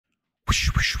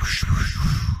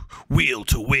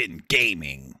WilltoWin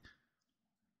Gaming.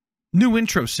 New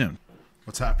intro soon.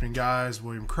 What's happening, guys?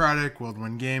 William Craddock,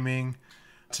 WilltoWin Gaming.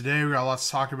 Today we got a lot to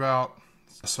talk about,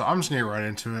 so I'm just gonna get right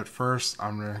into it. First,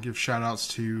 I'm gonna give shout outs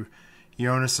to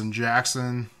Jonas and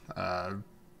Jackson,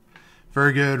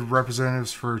 very good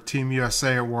representatives for Team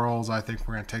USA at Worlds. I think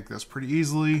we're gonna take this pretty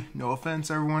easily. No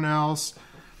offense, everyone else.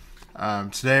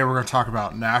 Today we're gonna talk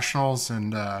about Nationals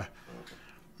and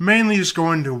mainly just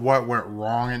go into what went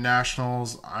wrong at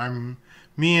Nationals.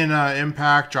 Me and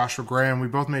Impact, Joshua Graham, we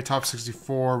both made top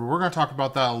 64, but we're going to talk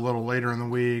about that a little later in the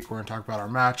week. We're going to talk about our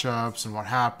matchups and what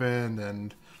happened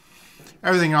and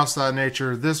everything else of that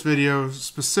nature. This video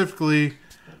specifically,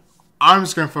 I'm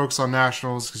just going to focus on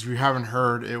Nationals because if you haven't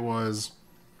heard, it was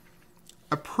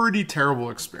a pretty terrible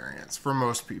experience for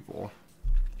most people.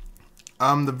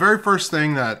 The very first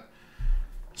thing that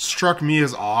struck me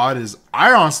as odd is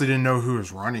I honestly didn't know who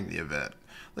was running the event.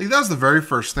 Like, that was the very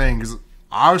first thing, because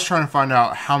I was trying to find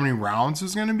out how many rounds it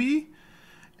was going to be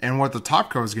and what the top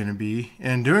code was going to be.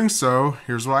 And in doing so,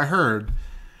 here's what I heard.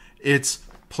 It's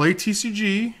Play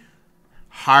TCG,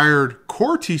 hired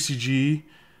Core TCG,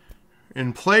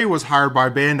 and Play was hired by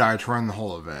Bandai to run the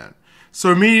whole event.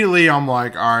 So immediately I'm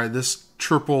like, all right, this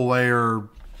triple layer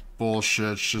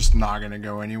bullshit's just not going to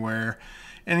go anywhere.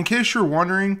 And in case you're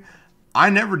wondering, I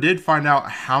never did find out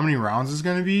how many rounds it's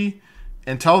going to be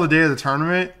until the day of the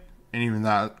tournament, and even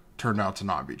that turned out to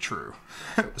not be true.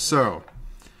 So,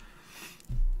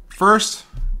 first,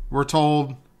 we're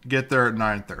told get there at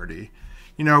 9:30.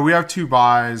 You know, we have 2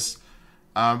 buys,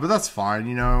 but that's fine.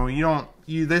 You know,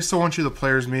 they still want you to the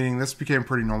players meeting. This became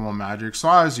pretty normal Magic, so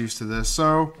I was used to this.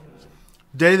 So,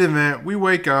 day of the event, we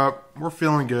wake up, we're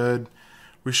feeling good.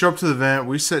 We show up to the event,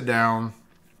 we sit down,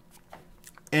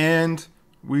 and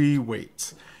we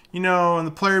wait. You know, in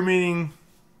the player meeting,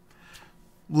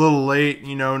 a little late,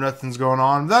 you know, nothing's going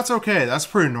on. That's okay. That's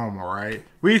pretty normal, right?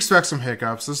 We expect some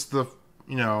hiccups. This is the,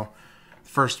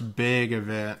 first big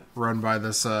event run by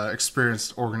this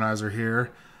experienced organizer here.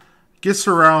 Gets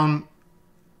around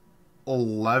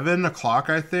 11 o'clock,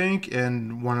 I think,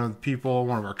 and one of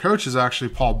our coaches, actually,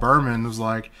 Paul Berman, was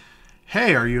like,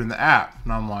 hey, are you in the app?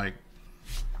 And I'm like,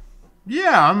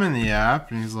 yeah, I'm in the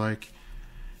app. And he's like,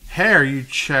 hey, are you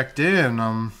checked in?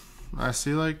 I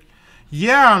see, like,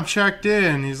 yeah, I'm checked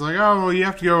in. He's like, oh, well, you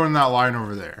have to go in that line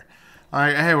over there. I'm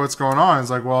like, hey, what's going on? He's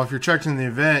like, well, if you're checked in the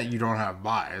event, you don't have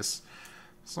buys.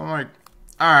 So I'm like,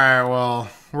 all right, well,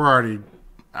 we're already an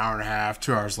hour and a half,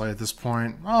 2 hours late at this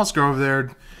point. Well, let's go over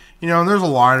there. You know, and there's a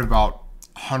line of about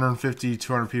 150,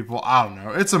 200 people. I don't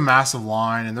know. It's a massive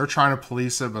line, and they're trying to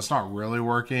police it, but it's not really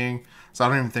working. So I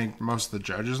don't even think most of the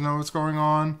judges know what's going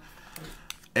on.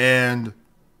 And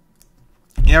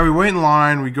yeah, we wait in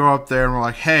line, we go up there, and we're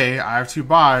like, hey, I have 2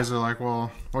 buys. They're like,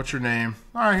 well, what's your name?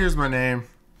 All right, here's my name.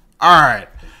 All right,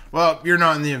 well, you're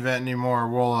not in the event anymore.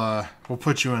 We'll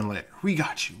put you in later. We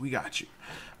got you.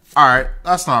 All right,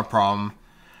 that's not a problem.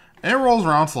 And it rolls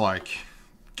around to, like,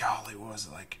 golly, what was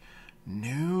it, like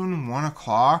noon, 1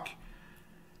 o'clock?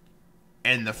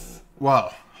 And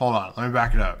well, hold on, let me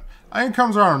back it up. I think it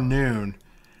comes around noon,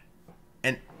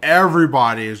 and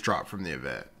everybody is dropped from the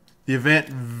event. The event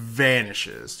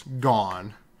vanishes,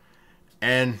 gone.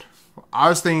 And I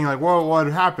was thinking, like, well, what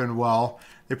happened? Well,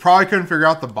 they probably couldn't figure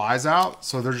out the buys out,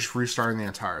 so they're just restarting the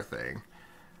entire thing.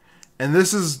 And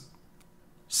this is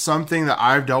something that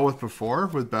I've dealt with before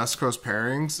with Best Coast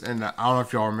pairings. And I don't know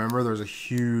if y'all remember, there was a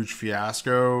huge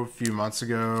fiasco a few months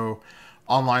ago.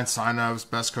 Online signups,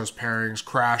 Best Coast pairings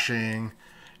crashing.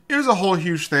 It was a whole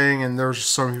huge thing, and there was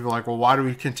just so many people like, well, why do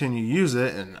we continue to use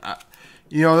it? And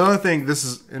the other thing,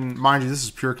 and mind you, this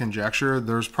is pure conjecture.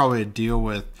 There's probably a deal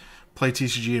with Play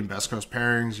TCG and Best Coast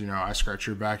pairings. You know, I scratch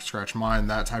your back, you scratch mine,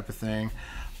 that type of thing.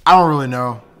 I don't really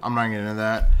know. I'm not getting into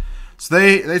that. So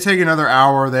they take another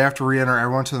hour. They have to re-enter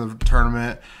everyone to the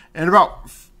tournament. And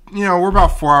we're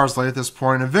about 4 hours late at this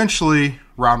point. Eventually,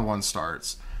 round 1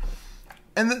 starts.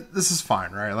 And this is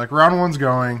fine, right? Like, round 1's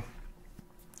going.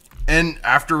 And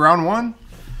after round 1,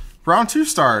 round 2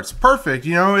 starts. Perfect.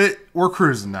 You know, we're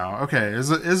cruising now. Okay,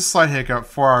 it's a slight hiccup,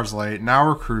 4 hours late. Now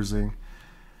we're cruising.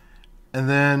 And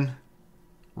then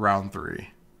round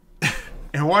 3.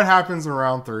 And what happens in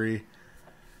round 3?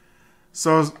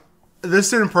 So this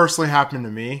didn't personally happen to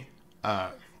me,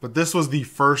 but this was the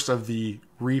first of the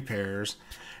repairs.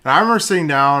 And I remember sitting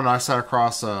down, and I sat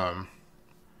across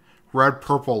red,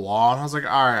 purple law, and I was like,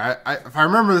 all right, if I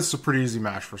remember, this is a pretty easy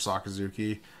match for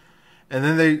Sakazuki. And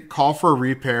then they call for a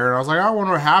repair, and I was like, I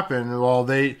wonder what happened. Well,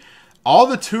 all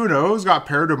the 2-0s got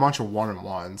paired to a bunch of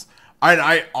 1-1s.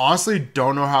 I honestly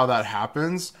don't know how that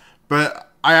happens,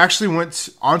 but I actually went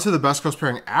onto the Best Coast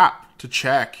Pairing app to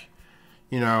check,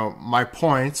 my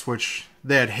points, which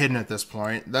they had hidden at this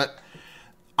point. That,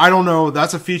 I don't know,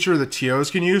 that's a feature the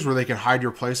TOs can use where they can hide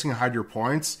your placing and hide your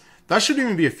points. That shouldn't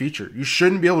even be a feature. You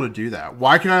shouldn't be able to do that.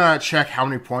 Why can I not check how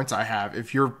many points I have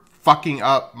if you're fucking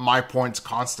up my points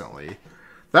constantly?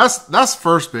 That's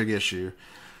first big issue.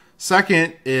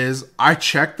 Second is I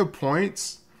check the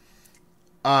points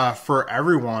for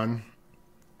everyone,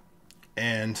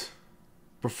 and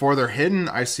before they're hidden,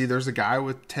 I see there's a guy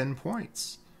with 10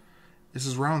 points. This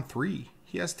is round 3.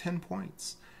 He has 10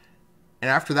 points. And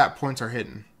after that, points are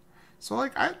hidden. So,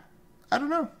 like, I don't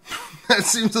know. That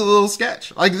seems a little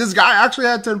sketch. Like, this guy actually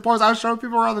had 10 points. I was showing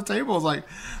people around the table. It's like,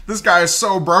 this guy is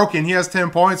so broken. He has 10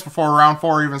 points before round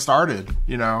 4 even started.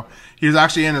 He was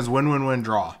actually in his win-win-win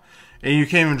draw. And you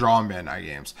can't even draw in Midnight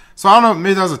games. So, I don't know.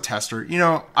 Maybe that was a tester.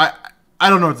 I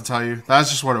don't know what to tell you. That's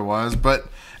just what it was. But,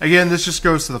 again, this just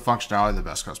goes to the functionality of the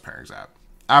Best Coast Pairings app.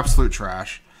 Absolute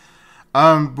trash.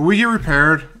 But we get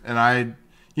repaired, and I'm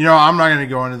not going to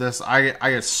go into this. I get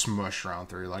smushed round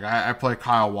 3. Like, I play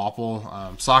Kyle Wapple,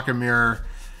 Sakamir.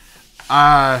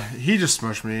 He just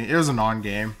smushed me. It was a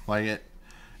non-game. Like, it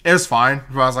was fine.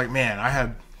 But I was like, man, I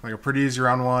had like a pretty easy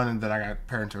round 1, and then I got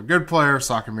paired into a good player,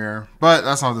 Sakamir. But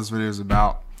that's not what this video is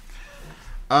about.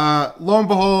 Lo and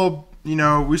behold,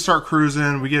 we start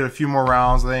cruising. We get a few more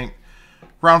rounds. I think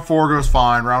round 4 goes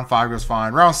fine. Round 5 goes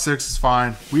fine. Round 6 is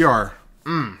fine. We are,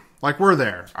 we're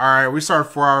there. All right, we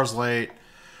started 4 hours late.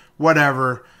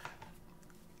 Whatever.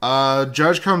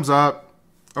 Judge comes up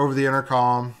over the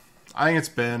intercom. I think it's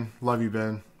Ben. Love you,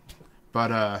 Ben.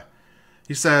 But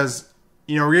he says,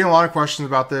 we're getting a lot of questions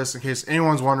about this. In case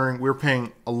anyone's wondering, we're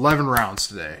playing 11 rounds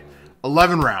today.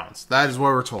 11 rounds. That is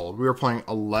what we're told. We are playing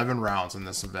 11 rounds in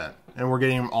this event. And we're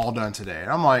getting them all done today.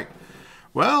 And I'm like,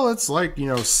 well, it's like,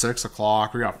 6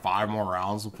 o'clock. We got 5 more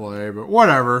rounds to play. But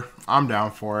whatever. I'm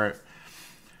down for it.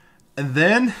 And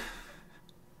then,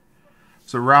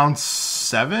 so round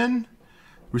 7,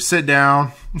 we sit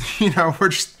down.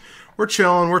 We're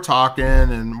chilling. We're talking.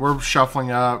 And we're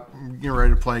shuffling up. Getting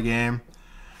ready to play a game.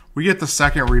 We get the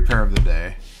second repair of the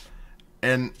day.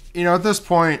 And, at this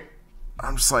point,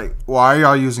 I'm just like, why are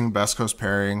y'all using Best Coast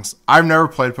Pairings? I've never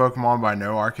played Pokemon, but I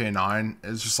know RK9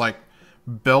 is just like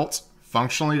built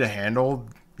functionally to handle,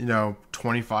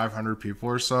 2,500 people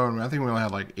or so. I think we only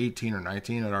had like 18 or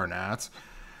 19 at our Nats.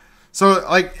 So,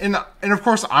 like, and of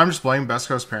course, I'm just blaming Best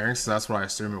Coast Pairings because that's what I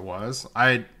assume it was.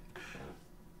 I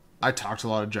talked to a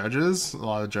lot of judges. A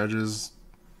lot of judges,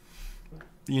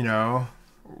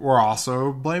 were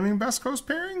also blaming Best Coast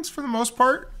Pairings for the most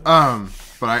part. But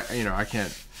I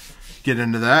can't get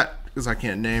into that because I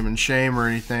can't name and shame or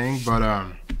anything.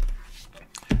 But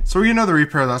so we get another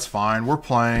repair. That's fine. We're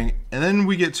playing, and then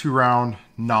we get to round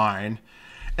 9,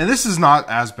 and this is not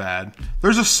as bad.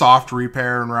 There's a soft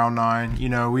repair in round 9. Is it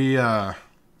round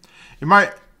 9?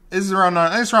 I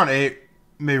think it's round 8,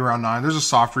 maybe round 9. There's a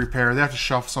soft repair. They have to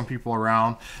shuffle some people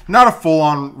around. Not a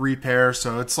full-on repair,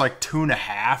 so it's like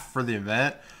 2.5 for the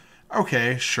event.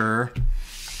 Okay, sure.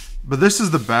 But this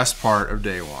is the best part of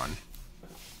day 1.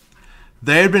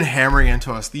 They had been hammering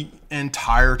into us the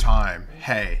entire time.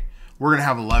 Hey, we're going to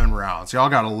have 11 rounds. Y'all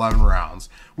got 11 rounds.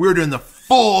 We were doing the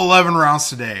full 11 rounds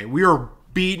today. We were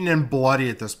beaten and bloody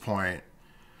at this point.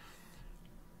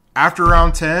 After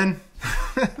round 10,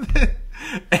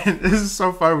 and this is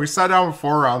so funny, we sat down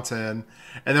before round 10,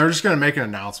 and they were just going to make an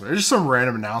announcement. It's just some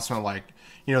random announcement like,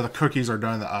 the cookies are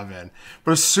done in the oven.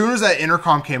 But as soon as that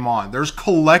intercom came on, there's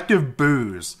collective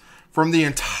boos from the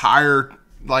entire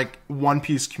One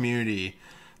Piece community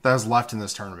that was left in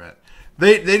this tournament.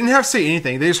 They didn't have to say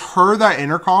anything. They just heard that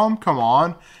intercom come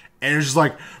on, and it was just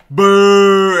like,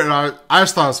 boo! And I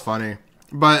just thought it was funny.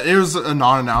 But it was a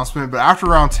non-announcement. But after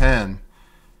round 10,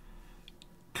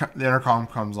 the intercom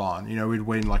comes on. We'd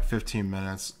wait in like 15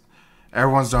 minutes.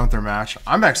 Everyone's done with their match.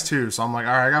 I'm X2, so I'm like,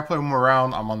 all right, I gotta play one more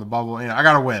round. I'm on the bubble. I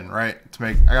gotta win, right?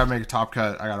 I gotta make a top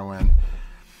cut. I gotta win.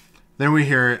 Then we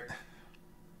hear it.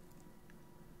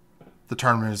 The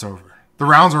tournament is over. The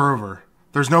rounds are over.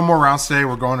 There's no more rounds today.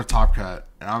 We're going to top cut.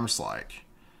 And I'm just like,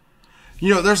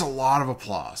 there's a lot of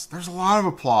applause. There's a lot of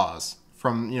applause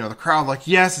from, the crowd. Like,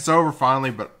 yes, it's over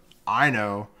finally. But I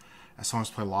know, as someone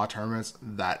who's played a lot of tournaments,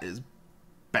 that is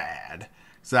bad.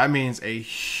 So that means a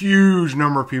huge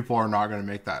number of people are not going to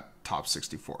make that top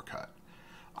 64 cut.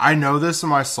 I know this in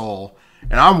my soul.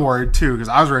 And I'm worried too because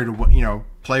I was ready to,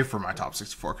 play for my top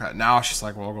 64 cut. Now it's just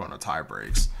like, well, we're going to tie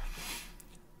breaks.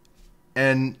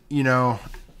 And,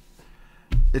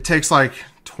 it takes like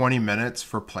 20 minutes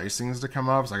for placings to come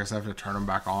up. So I guess I have to turn them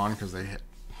back on because they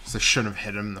shouldn't have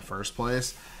hit them in the first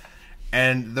place.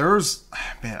 And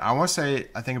I want to say,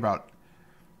 I think about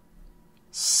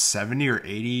 70 or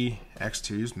 80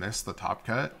 X2s missed the top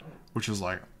cut, which is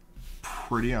like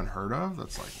pretty unheard of.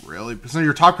 That's like really, so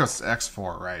your top cut's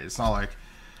X4, right? It's not like,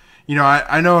 you know,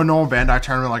 I know a normal Bandai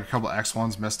tournament, like a couple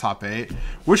X1s missed top 8,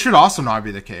 which should also not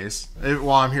be the case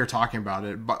while I'm here talking about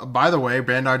it. But by the way,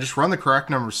 Bandai, just run the correct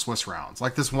number of Swiss rounds.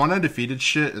 Like, this one undefeated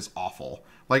shit is awful.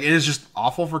 Like, it is just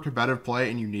awful for competitive play,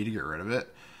 and you need to get rid of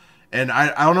it. And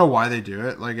I don't know why they do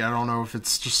it. Like, I don't know if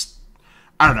it's just,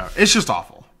 I don't know. It's just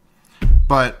awful.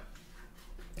 But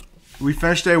we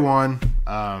finished day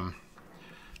 1.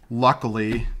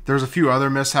 Luckily, there's a few other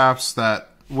mishaps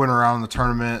that went around in the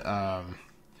tournament.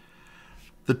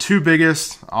 The two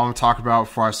biggest I'm going to talk about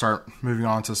before I start moving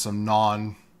on to some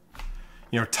I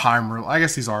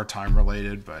guess these are time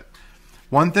related, but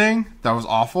one thing that was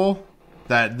awful,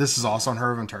 that this is also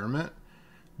unheard of in tournament,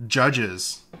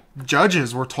 judges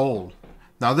were told.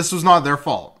 Now, this was not their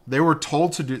fault. They were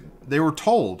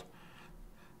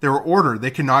ordered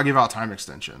they could not give out time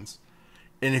extensions.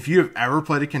 And if you have ever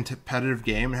played a competitive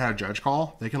game and had a judge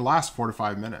call, they can last 4 to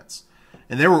 5 minutes.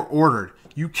 And they were ordered,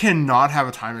 you cannot have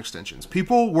a time extensions.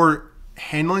 People were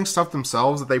handling stuff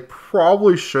themselves that they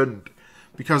probably shouldn't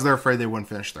because they're afraid they wouldn't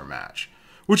finish their match,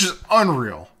 which is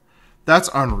unreal. That's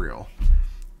unreal.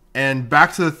 And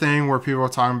back to the thing where people are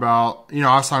talking about,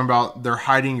 I was talking about they're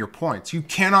hiding your points. You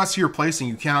cannot see your placing.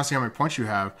 You cannot see how many points you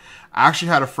have. I actually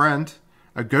had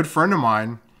a good friend of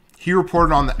mine, he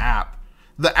reported on the app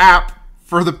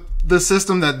for the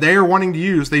system that they are wanting to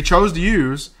use. They chose to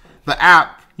use the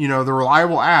app, the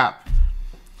reliable app.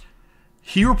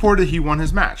 He reported he won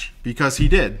his match because he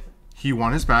did. He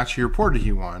won his match. He reported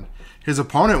he won. His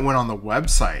opponent went on the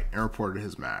website and reported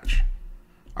his match.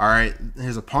 All right.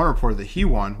 His opponent reported that he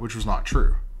won, which was not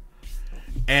true.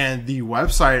 And the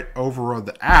website overrode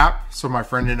the app. So my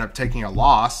friend ended up taking a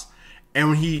loss. And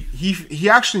when he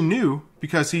actually knew,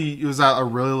 because he was at a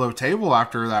really low table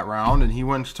after that round, and he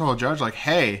went to tell a judge, like,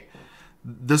 hey,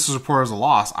 this is reported as a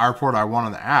loss. I reported I won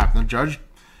on the app. And the judge,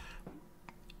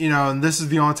 and this is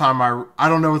the only time I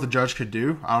don't know what the judge could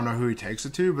do. I don't know who he takes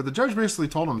it to, but the judge basically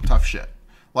told him tough shit.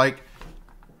 Like,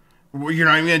 you're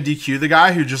not even going to DQ the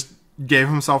guy who just gave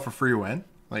himself a free win?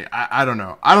 Like, I don't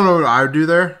know. I don't know what I would do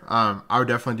there. I would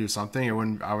definitely do something. I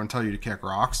wouldn't tell you to kick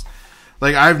rocks.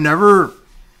 Like, I've never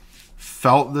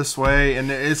felt this way,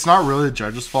 and it's not really the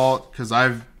judge's fault, because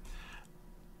I've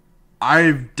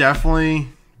definitely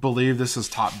believe this is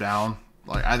top down.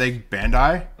 Like, I think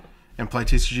Bandai and Play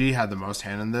TCG had the most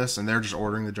hand in this, and they're just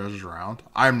ordering the judges around.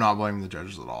 I'm not blaming the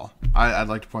judges at all. I'd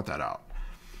like to point that out.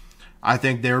 I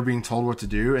think they were being told what to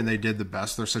do, and they did the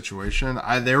best of their situation.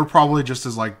 They were probably just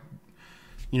as,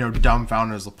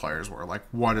 dumbfounded as the players were. Like,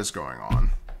 what is going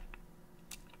on?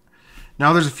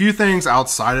 Now, there's a few things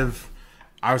outside of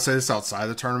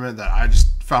the tournament that I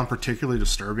just found particularly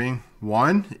disturbing.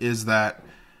 One is that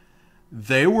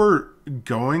they were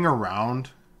going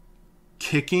around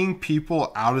kicking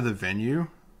people out of the venue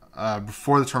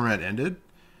before the tournament ended.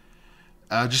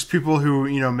 Just people who,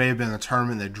 may have been in the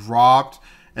tournament, they dropped.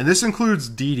 And this includes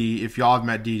Dee Dee. If y'all have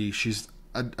met Dee Dee, she's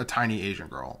a tiny Asian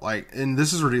girl. And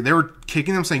this is ridiculous. They were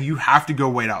kicking them, saying, you have to go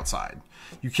wait outside.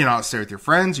 You cannot stay with your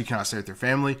friends. You cannot stay with your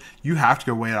family. You have to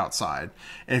go wait outside.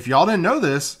 And if y'all didn't know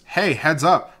this, hey, heads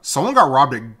up. Someone got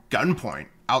robbed at gunpoint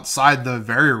outside the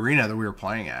very arena that we were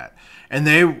playing at. And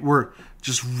they were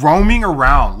just roaming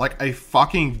around like a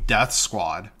fucking death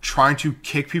squad, trying to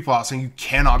kick people out, saying you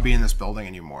cannot be in this building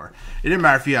anymore. It didn't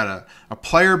matter if you had a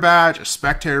player badge, a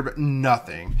spectator, but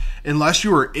nothing. Unless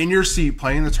you were in your seat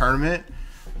playing the tournament,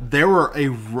 there were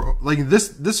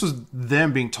this was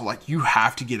them being told, like, you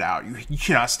have to get out. You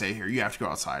cannot stay here. You have to go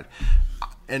outside.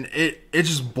 And it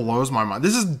just blows my mind.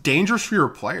 This is dangerous for your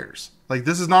players. Like,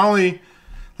 this is not only,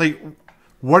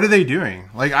 what are they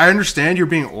doing? Like, I understand you're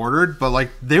being ordered, but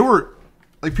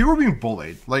people were being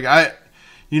bullied.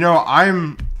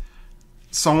 I'm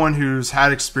someone who's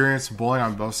had experience bullying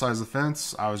on both sides of the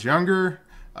fence. I was younger,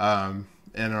 and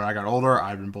when I got older,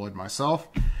 I've been bullied myself.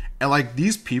 And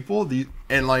these people,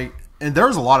 and there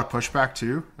was a lot of pushback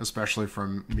too, especially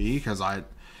from me, because I'll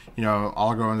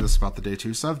go into this about the day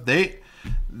 2 stuff. They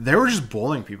were just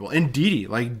bullying people. And Dee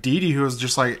Dee, who was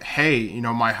just like, hey,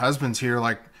 my husband's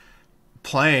here,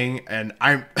 playing, and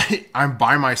I'm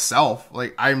by myself.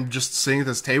 I'm just sitting at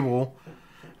this table.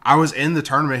 I was in the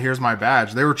tournament. Here's my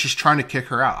badge. They were just trying to kick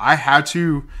her out. I had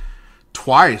to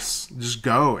twice just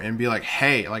go and be like,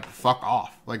 hey, fuck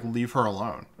off. Leave her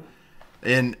alone.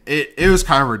 And it was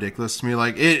kind of ridiculous to me.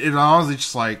 It honestly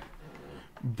just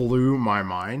blew my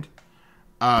mind.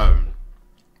 And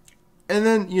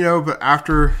then, but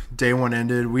after day 1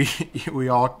 ended, we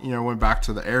all, went back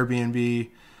to the Airbnb.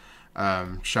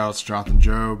 Shout out to Jonathan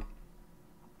Job.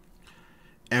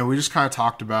 and we just kind of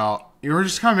talked about, you were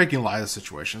just kind of making light of the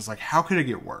situation. It's like, how could it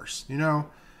get worse? You know,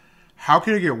 how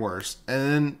could it get worse?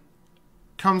 And then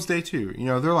comes day 2. You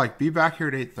know, they're like, be back here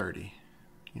at 8:30.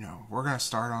 You know, we're going to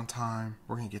start on time.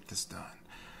 We're going to get this done.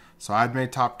 So I'd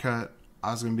made Top Cut.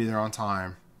 I was going to be there on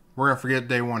time. We're going to forget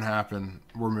day 1 happened.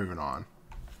 We're moving on.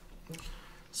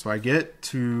 So I get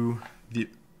to the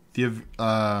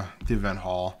event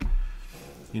hall.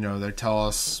 You know, they tell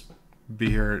us be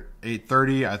here at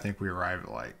 8:30. I think we arrive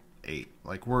at like 8.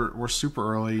 Like we're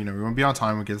super early. You know, we want to be on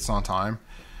time. We get this on time.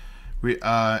 We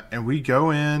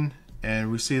go in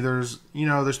and we see there's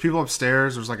people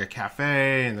upstairs. There's like a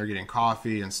cafe and they're getting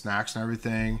coffee and snacks and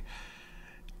everything.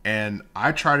 And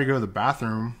I try to go to the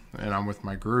bathroom and I'm with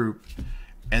my group.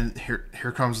 And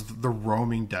here comes the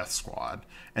roaming death squad.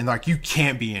 And like, you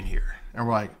can't be in here. And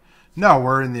we're like, no,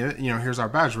 we're in the, here's our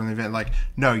badge. We're in the event. Like,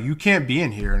 no, you can't be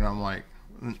in here. And I'm like,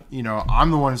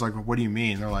 I'm the one who's like, what do you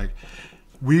mean? They're like,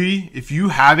 if you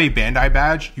have a Bandai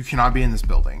badge, you cannot be in this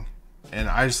building. And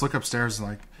I just look upstairs and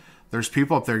like, there's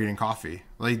people up there getting coffee.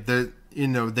 Like, they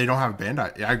don't have a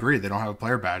Bandai. Yeah, I agree. They don't have a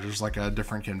player badge. There's like a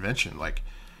different convention. Like,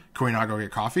 can we not go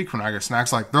get coffee? Can we not get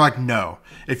snacks? Like, they're like, no.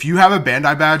 If you have a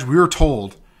Bandai badge, we were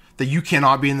told that you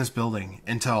cannot be in this building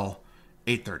until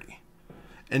 8:30.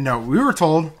 And no, we were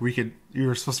told you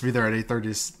were supposed to be there at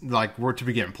 8:30, like, we're to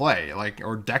begin play, like,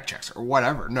 or deck checks or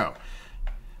whatever. No.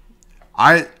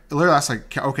 I literally asked,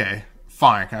 like, okay,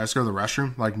 fine. Can I just go to the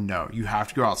restroom? Like, no, you have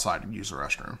to go outside and use the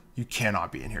restroom. You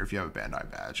cannot be in here if you have a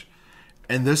Bandai badge.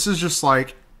 And this is just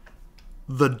like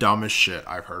the dumbest shit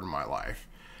I've heard in my life.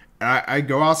 And I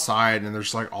go outside and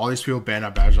there's like all these people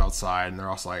Bandai badge outside and they're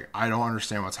also like, I don't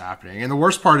understand what's happening. And the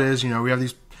worst part is, we have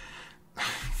these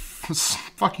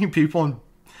fucking people, and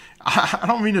I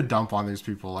don't mean to dump on these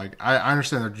people. Like, I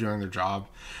understand they're doing their job.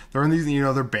 They're in these,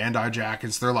 their Bandai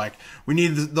jackets. They're like, we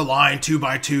need the line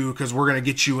 2x2 because we're going to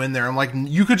get you in there. I'm like,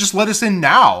 you could just let us in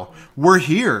now. We're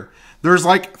here. There's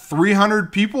like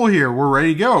 300 people here. We're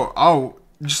ready to go. Oh,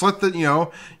 just let your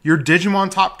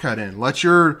Digimon Top Cut in. Let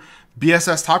your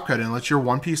BSS Top Cut in. Let your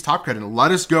One Piece Top Cut in.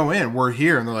 Let us go in. We're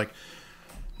here. And they're like,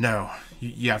 no,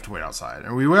 you have to wait outside.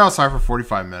 And we wait outside for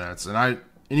 45 minutes. And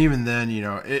even then,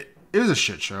 it was a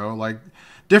shit show. Like,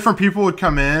 different people would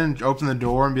come in, open the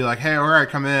door, and be like, hey, all right,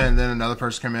 come in. And then another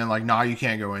person come in, like, nah, you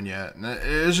can't go in yet. And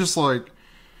it's just like,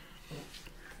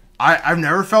 I've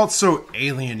never felt so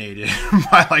alienated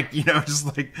by, like, just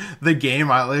like the game.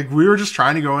 We were just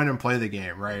trying to go in and play the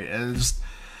game, right? And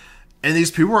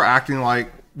these people were acting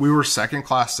like we were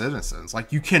second-class citizens.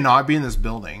 Like, you cannot be in this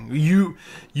building. You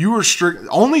were strict.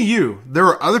 Only you. There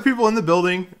were other people in the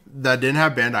building that didn't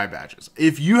have Bandai badges.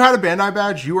 If you had a Bandai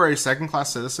badge, you were a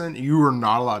second-class citizen. You were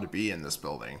not allowed to be in this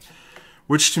building,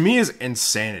 which to me is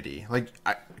insanity. Like,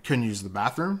 I couldn't use the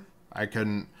bathroom. I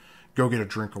couldn't go get a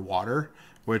drink of water,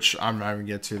 which I'm not even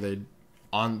get to. The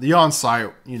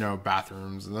on-site,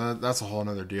 bathrooms. That's a whole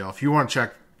other deal. If you want to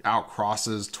check out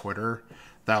Cross's Twitter,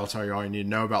 that will tell you all you need to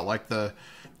know about, like, the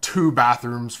 2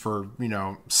 bathrooms for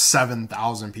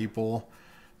 7,000 people.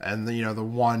 And the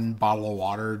one bottle of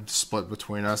water split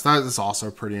between us. That is also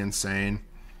pretty insane.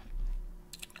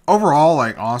 Overall,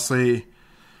 like, honestly,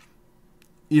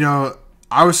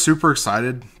 I was super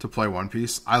excited to play One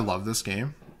Piece. I love this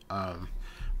game.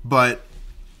 But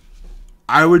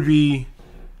I would be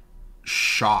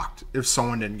shocked if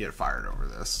someone didn't get fired over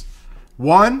this.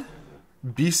 One,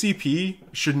 BCP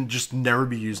shouldn't just never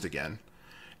be used again.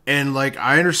 And, like,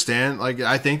 I understand, like,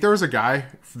 I think there was a guy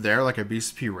there, like a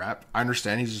BCP rep. I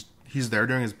understand he's there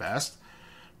doing his best.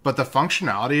 But the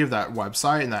functionality of that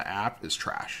website and that app is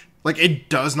trash. Like, it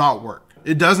does not work.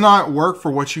 It does not work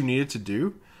for what you need it to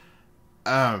do.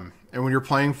 And when you're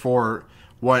playing for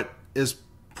what is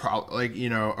probably, like,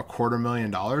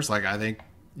 $250,000, like, I think,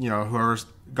 whoever's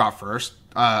got first,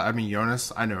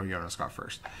 Jonas, I know Jonas got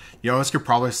first. Jonas could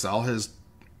probably sell his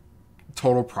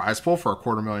total prize pool for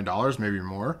 $250,000, maybe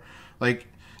more. Like,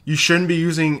 you shouldn't be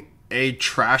using a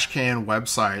trash can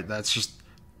website that's just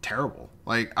terrible.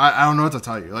 Like, I don't know what to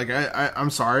tell you. Like, I'm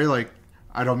sorry, like,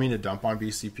 I don't mean to dump on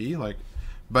BCP, like,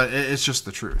 but it's just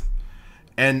the truth.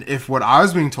 And if what I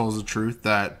was being told is the truth,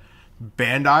 that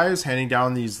Bandai is handing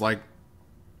down these, like,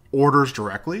 orders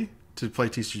directly to play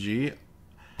TCG,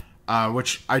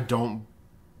 which I don't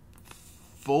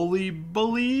fully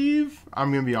believe.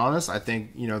 I'm gonna be honest. I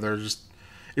think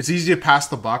it's easy to pass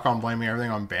the buck on blaming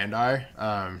everything on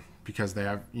Bandai, because they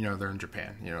have they're in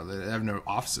Japan. They have no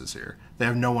offices here. They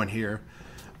have no one here.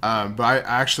 But I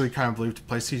actually kind of believe to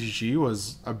play TCG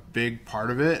was a big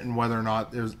part of it, and whether or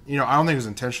not it was, I don't think it was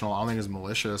intentional. I don't think it was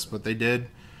malicious, but they did,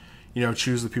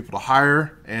 choose the people to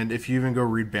hire. And if you even go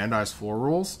read Bandai's floor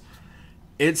rules,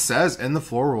 it says in the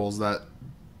floor rules that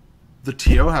the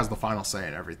TO has the final say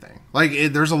in everything. Like,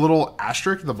 there's a little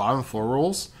asterisk at the bottom of the floor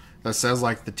rules that says,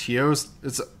 like, the TO's,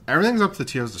 everything's up to the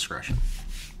TO's discretion.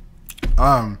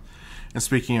 And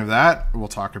speaking of that, we'll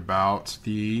talk about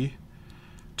the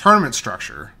tournament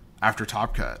structure after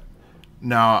Top Cut.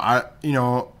 Now,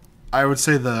 I would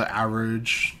say the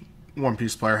average One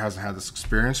Piece player hasn't had this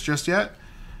experience just yet.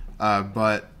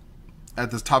 But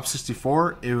at the top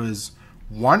 64, it was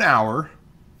 1 hour,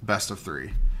 best of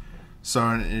 3.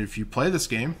 So if you play this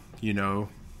game,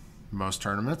 most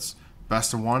tournaments,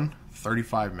 best of 1,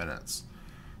 35 minutes.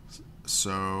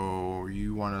 So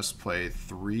you want us to play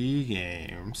 3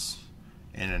 games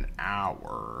in an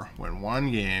hour when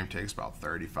one game takes about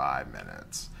 35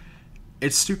 minutes.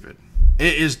 It's stupid.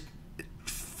 It is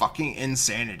fucking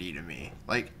insanity to me.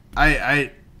 Like,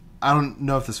 I don't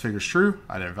know if this figure's true.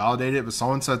 I didn't validate it, but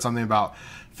someone said something about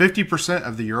 50%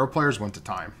 of the Euro players went to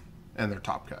time in their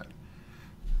Top Cut.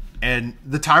 And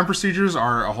the time procedures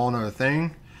are a whole nother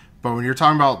thing. But when you're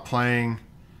talking about playing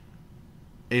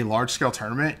a large-scale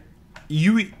tournament,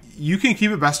 you can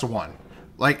keep it best of 1.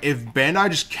 Like, if Bandai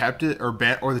just kept it, or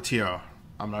the TO,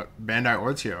 I'm not Bandai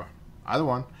or the TO, either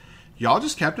one, y'all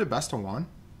just kept it best of 1,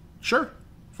 sure,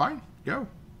 fine, go.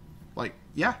 Like,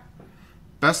 yeah,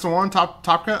 best of 1, top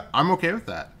cut, I'm okay with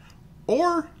that.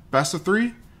 Or best of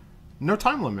 3, no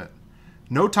time limit.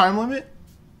 No time limit,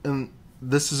 and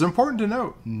this is important to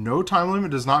note, no time limit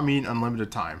does not mean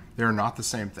unlimited time. They're not the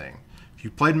same thing. If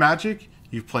you played Magic,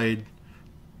 you've played,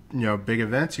 big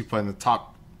events, you played in the top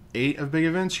 8 of big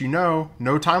events, no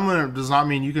time limit does not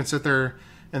mean you can sit there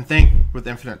and think with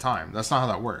infinite time. That's not how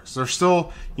that works. You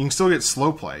can still get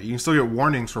slow play. You can still get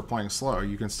warnings for playing slow.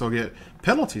 You can still get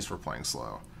penalties for playing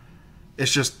slow.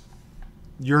 It's just,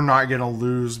 you're not going to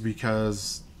lose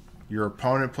because your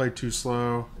opponent played too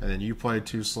slow, and then you played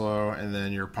too slow, and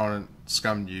then your opponent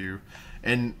scummed you.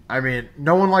 And, I mean,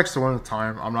 no one likes to win with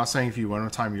time. I'm not saying if you win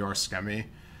with time, you are scummy,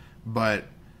 but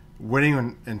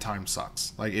winning in time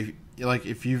sucks. Like,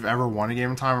 if you've ever won a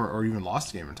game in time or even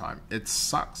lost a game in time, it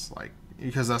sucks. Like,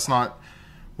 because that's not,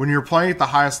 when you're playing at the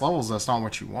highest levels, that's not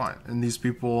what you want. And these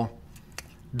people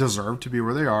deserve to be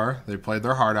where they are. They played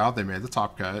their heart out. They made the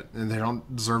Top Cut, and they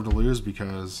don't deserve to lose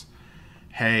because,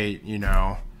 hey,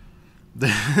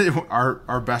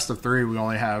 our best of 3, we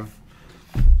only have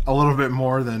a little bit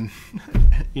more than,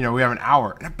 we have an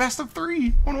hour. And a best of 3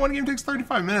 when one game takes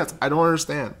 35 minutes. I don't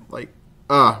understand. Like,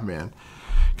 man.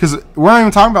 Because we're not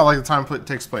even talking about, like, the time it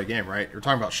takes to play a game, right? You're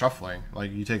talking about shuffling.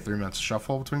 Like, you take 3 minutes to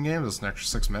shuffle between games. That's an extra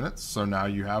 6 minutes. So now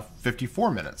you have 54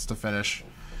 minutes to finish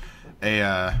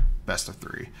a best of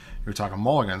 3. You're talking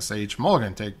mulligans. Say each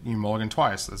mulligan, you mulligan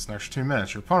twice. That's an extra 2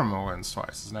 minutes. Your opponent mulligans twice.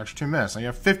 That's an extra 2 minutes. Now you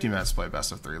have 50 minutes to play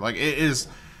best of 3. Like, it's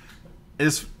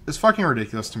fucking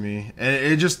ridiculous to me. And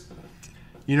it just,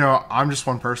 I'm just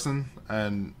one person,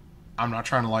 and I'm not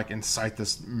trying to, like, incite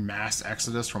this mass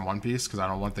exodus from One Piece because I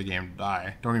don't want the game to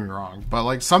die. Don't get me wrong. But,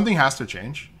 like, something has to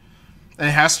change. And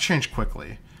it has to change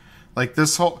quickly. Like,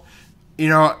 this whole,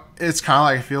 it's kind of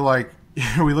like, I feel like,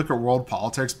 we look at world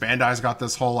politics, Bandai's got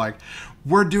this whole, like,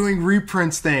 we're doing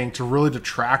reprints thing to really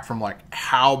detract from, like,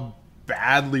 how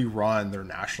badly run their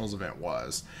Nationals event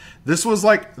was. This was,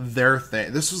 like, their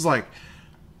thing. This was, like,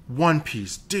 One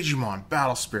Piece, Digimon,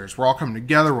 Battle Spirits. We're all coming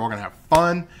together. We're all going to have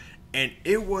fun. And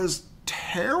it was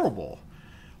terrible.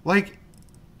 Like,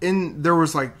 there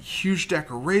was, like, huge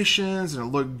decorations and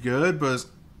it looked good, but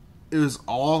it was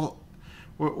all,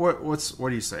 what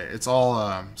do you say? It's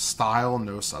all style,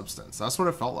 no substance. That's what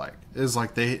it felt like. It's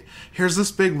like, here's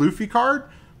this big Luffy card,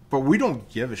 but we don't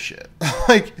give a shit.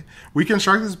 Like, we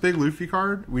construct this big Luffy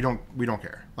card, we don't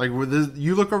care. Like, with this,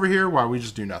 you look over here, while we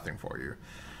just do nothing for you.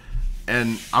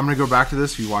 And I'm gonna go back to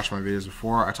this. If you watched my videos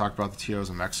before, I talked about the TOs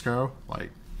in Mexico.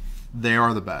 Like, they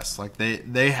are the best. Like,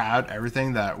 they had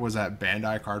everything that was at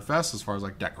Bandai Card Fest as far as,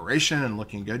 like, decoration and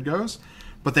looking good goes,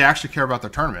 but they actually care about their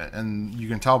tournament, and you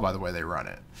can tell by the way they run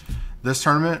it. This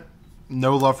tournament,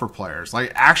 no love for players.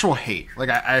 Like, actual hate. Like,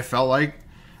 I felt like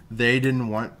they didn't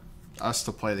want us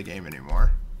to play the game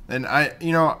anymore. And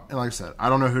and like I said, I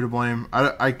don't know who to blame.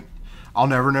 I'll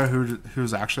never know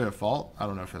who's actually at fault. I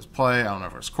don't know if it's play. I don't know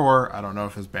if it's core. I don't know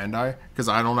if it's Bandai, because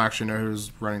I don't actually know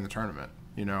who's running the tournament.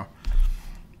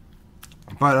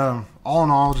 But all in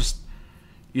all, just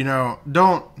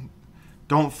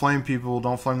don't flame people.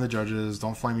 Don't flame the judges.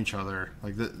 Don't flame each other.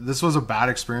 Like, this was a bad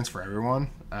experience for everyone.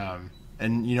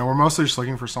 And we're mostly just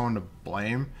looking for someone to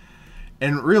blame.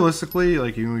 And realistically,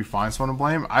 like, even when we find someone to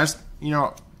blame, I just,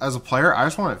 as a player, I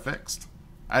just want it fixed.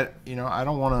 I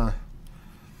don't want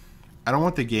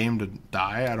the game to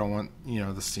die. I don't want,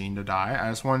 the scene to die. I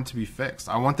just want it to be fixed.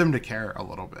 I want them to care a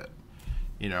little bit,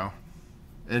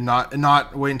 and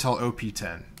not wait until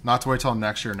OP10. not to wait till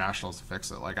next year Nationals to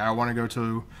fix it. Like, I want to go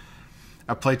to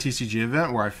a Play TCG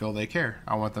event where I feel they care.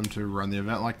 I want them to run the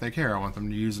event like they care. I want them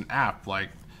to use an app like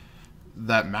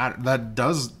that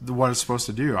does what it's supposed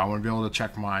to do. I want to be able to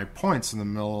check my points in the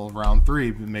middle of round 3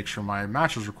 and make sure my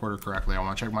match is recorded correctly. I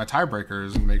want to check my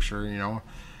tiebreakers and make sure,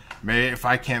 maybe if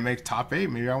I can't make top 8,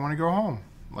 maybe I want to go home.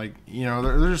 Like,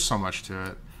 there's just so much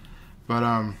to it. But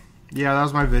yeah, that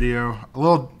was my video. A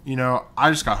little,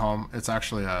 I just got home. It's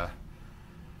actually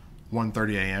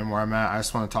 1:30 a.m. where I'm at. I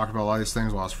just want to talk about a lot of these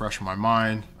things while it's fresh in my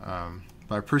mind.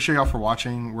 But I appreciate y'all for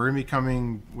watching. We're gonna be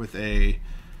coming with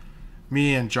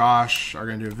me and Josh are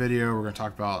going to do a video. We're going to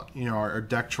talk about, our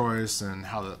deck choice and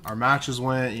how our matches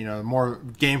went, more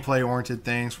gameplay-oriented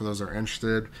things for those that are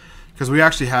interested. Because we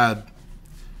actually had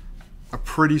a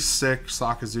pretty sick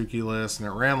Sakazuki list, and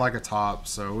it ran like a top,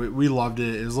 so we loved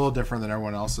it. It was a little different than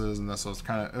everyone else's, and so it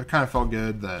kind of felt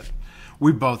good that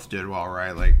we both did well,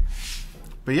 right?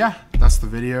 But yeah, that's the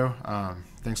video.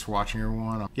 Thanks for watching,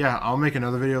 everyone. Yeah, I'll make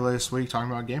another video this week talking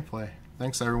about gameplay.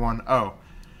 Thanks, everyone. Oh,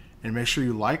 and make sure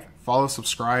you like, follow,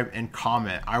 subscribe, and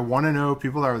comment. I want to know,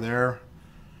 people that are there,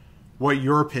 what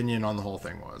your opinion on the whole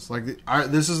thing was.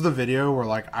 This is the video where,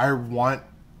 I want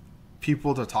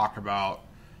people to talk about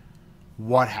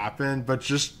what happened, but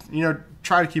just,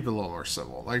 try to keep it a little more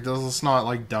civil. Let's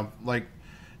not, dump,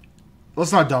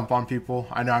 let's not dump on people.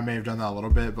 I know I may have done that a little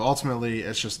bit, but ultimately,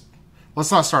 it's just,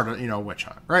 let's not start a, witch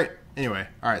hunt, right? Anyway,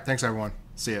 all right, thanks, everyone.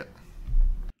 See ya.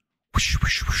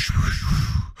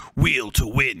 Will to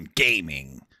Win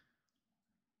Gaming.